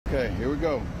Okay, here we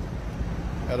go.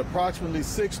 At approximately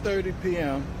 6:30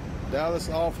 p.m., Dallas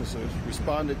officers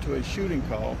responded to a shooting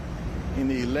call in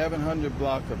the 1100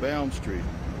 block of Elm Street.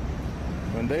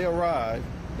 When they arrived,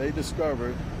 they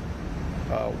discovered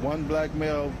one black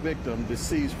male victim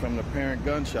deceased from the apparent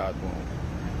gunshot wound.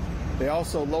 They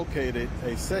also located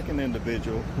a second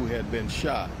individual who had been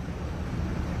shot.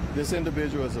 This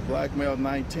individual is a black male,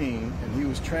 19, and he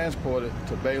was transported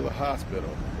to Baylor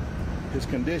Hospital. His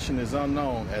condition is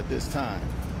unknown at this time.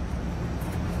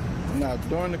 Now,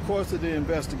 during the course of the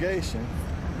investigation,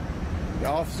 the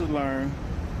officer learned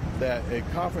that a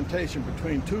confrontation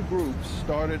between two groups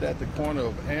started at the corner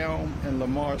of Elm and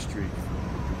Lamar Street.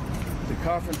 The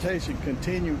confrontation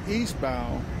continued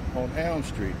eastbound on Elm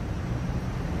Street,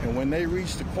 and when they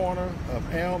reached the corner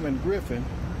of Elm and Griffin,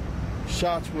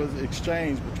 shots was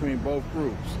exchanged between both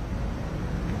groups.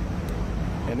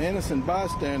 An innocent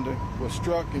bystander was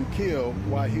struck and killed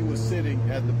while he was sitting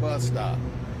at the bus stop.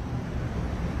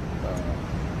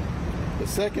 The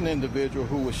second individual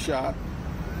who was shot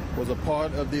was a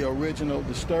part of the original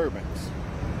disturbance.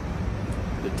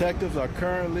 Detectives are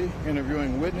currently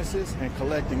interviewing witnesses and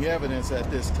collecting evidence at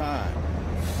this time.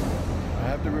 I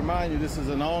have to remind you, this is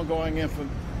an ongoing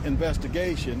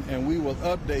investigation, and we will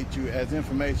update you as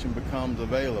information becomes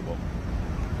available.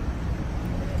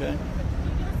 Okay? Can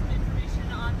you give us some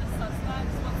information on the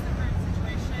suspects? What's the current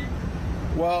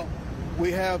situation? Well,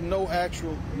 we have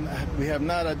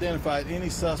not identified any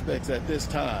suspects at this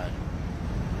time,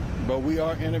 but we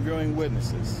are interviewing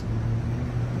witnesses.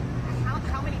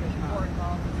 How many people are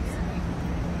involved in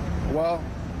this? Well,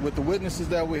 with the witnesses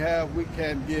that we have, we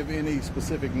can't give any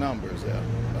specific numbers.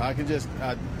 I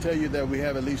tell you that we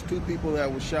have at least 2 people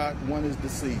that were shot. One is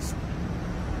deceased.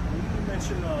 You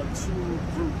mentioned 2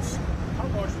 groups. How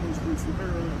large are those groups? We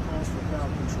heard earlier calls for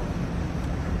crowd control.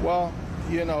 Well,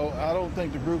 you know, I don't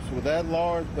think the groups were that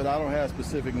large, but I don't have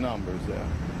specific numbers there.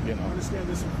 You know. I understand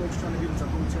there's some folks trying to get into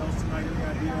hotels tonight. Any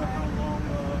idea how long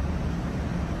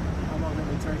that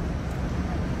will take?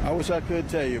 I wish I could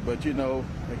tell you, but you know,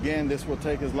 again, this will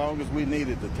take as long as we need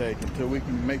it to take until we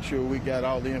can make sure we got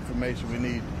all the information we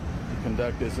need to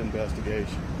conduct this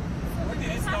investigation. When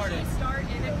did this actually start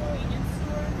in a convenience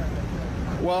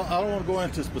store? Well, I don't want to go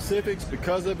into specifics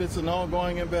because of it's an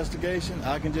ongoing investigation.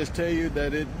 I can just tell you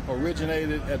that it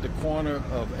originated at the corner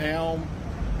of Elm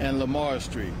and Lamar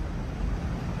Street.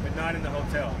 But not in the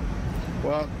hotel.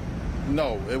 Well,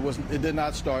 no, it did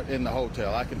not start in the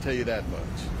hotel. I can tell you that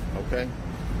much. Okay?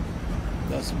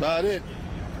 That's about it.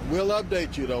 We'll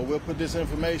update you, though. We'll put this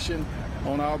information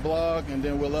on our blog, and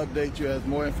then we'll update you as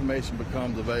more information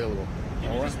becomes available.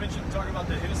 Can you just talk about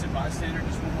the innocent bystander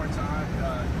just one more time?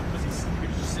 Was he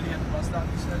just sitting at the bus stop,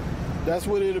 you said? That's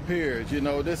what it appears. You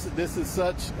know, this is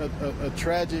such a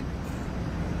tragic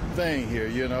thing here,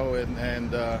 you know,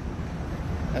 and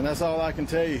that's all I can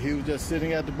tell you. He was just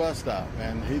sitting at the bus stop,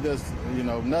 and he just, you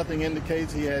know, nothing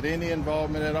indicates he had any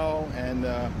involvement at all, and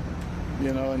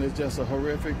you know, and it's just a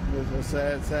horrific, a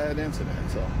sad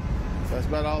incident. So that's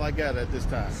about all I got at this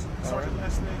time. Sergeant,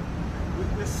 last thing,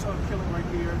 with this killing right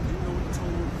here, do you know what the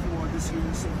total for this year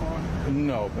so far?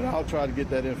 No, but I'll try to get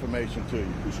that information to you.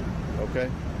 Appreciate it. Okay?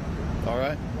 All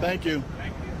right? Thank you.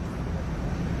 Thank you.